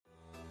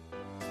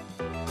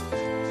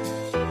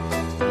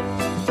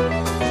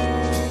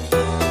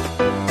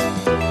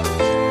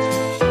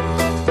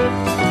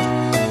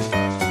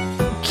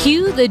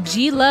Cue the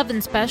G-Love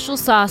and Special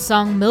Sauce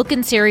song Milk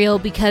and Cereal,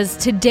 because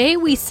today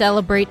we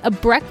celebrate a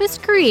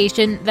breakfast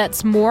creation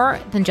that's more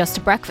than just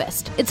a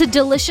breakfast. It's a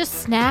delicious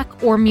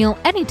snack or meal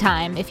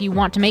anytime if you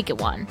want to make it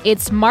one.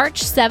 It's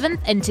March 7th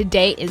and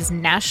today is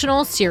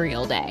National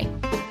Cereal Day.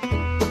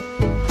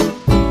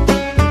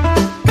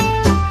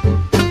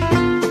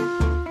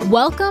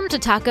 Welcome to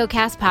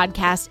TacoCast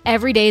Podcast,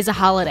 Every Day is a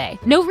Holiday.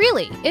 No,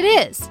 really, it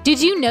is. Did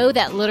you know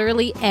that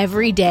literally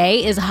every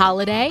day is a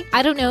holiday?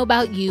 I don't know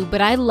about you,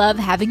 but I love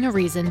having a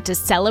reason to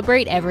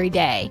celebrate every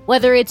day.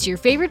 Whether it's your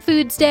favorite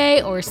foods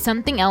day or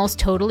something else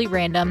totally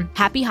random,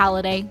 happy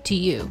holiday to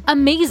you.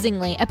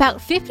 Amazingly, about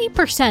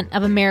 50%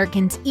 of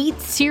Americans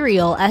eat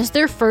cereal as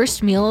their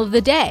first meal of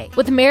the day,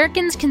 with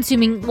Americans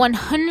consuming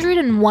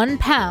 101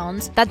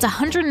 pounds, that's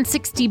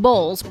 160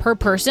 bowls per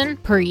person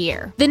per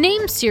year. The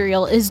name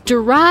cereal is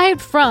derived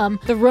from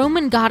the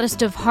Roman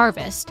goddess of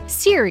harvest,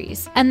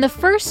 Ceres, and the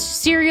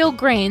first cereal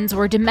grains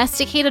were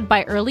domesticated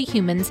by early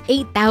humans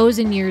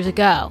 8,000 years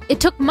ago.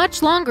 It took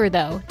much longer,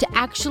 though, to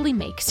actually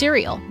make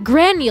cereal.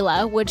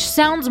 Granula, which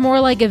sounds more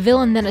like a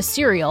villain than a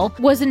cereal,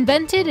 was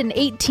invented in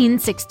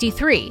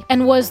 1863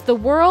 and was the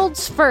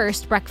world's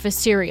first breakfast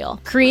cereal,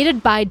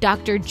 created by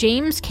Dr.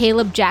 James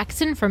Caleb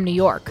Jackson from New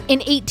York. In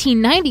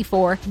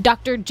 1894,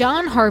 Dr.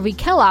 John Harvey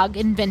Kellogg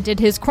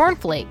invented his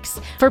cornflakes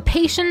for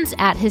patients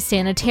at his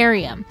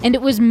sanitarium. And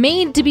it was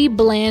made to be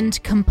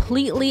bland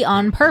completely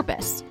on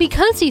purpose,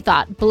 because he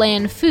thought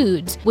bland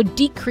foods would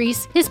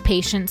decrease his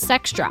patient's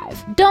sex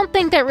drive. Don't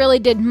think that really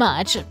did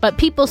much, but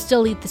people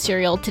still eat the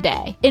cereal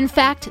today. In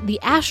fact, the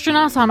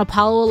astronauts on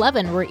Apollo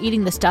 11 were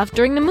eating the stuff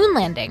during the moon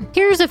landing.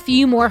 Here's a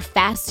few more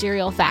fast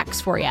cereal facts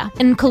for you.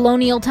 In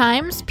colonial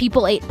times,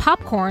 people ate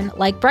popcorn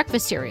like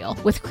breakfast cereal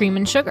with cream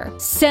and sugar.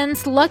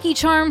 Since Lucky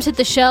Charms hit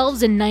the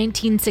shelves in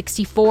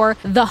 1964,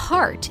 the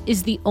heart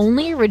is the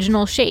only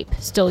original shape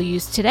still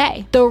used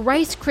today. The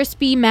Rice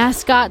Krispie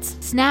mascots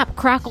Snap,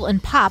 Crackle,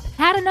 and Pop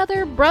had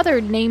another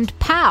brother named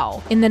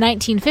Pow in the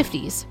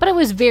 1950s, but it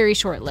was very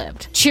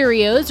short-lived.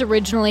 Cheerios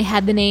originally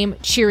had the name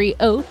Cheery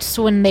Oats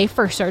when they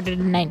first started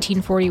in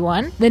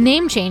 1941. The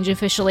name change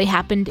officially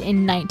happened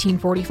in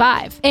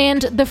 1945.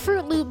 And the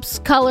Fruit Loops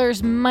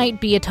colors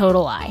might be a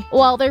total lie.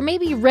 While there may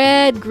be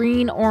red,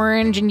 green,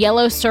 orange, and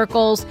yellow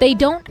circles, they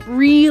don't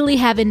really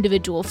have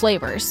individual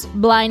flavors.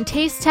 Blind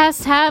taste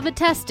tests have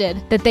attested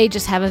that they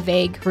just have a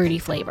vague fruity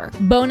flavor.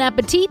 Bon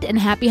appetit and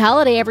happy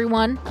holiday,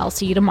 everyone. I'll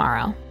see you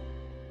tomorrow.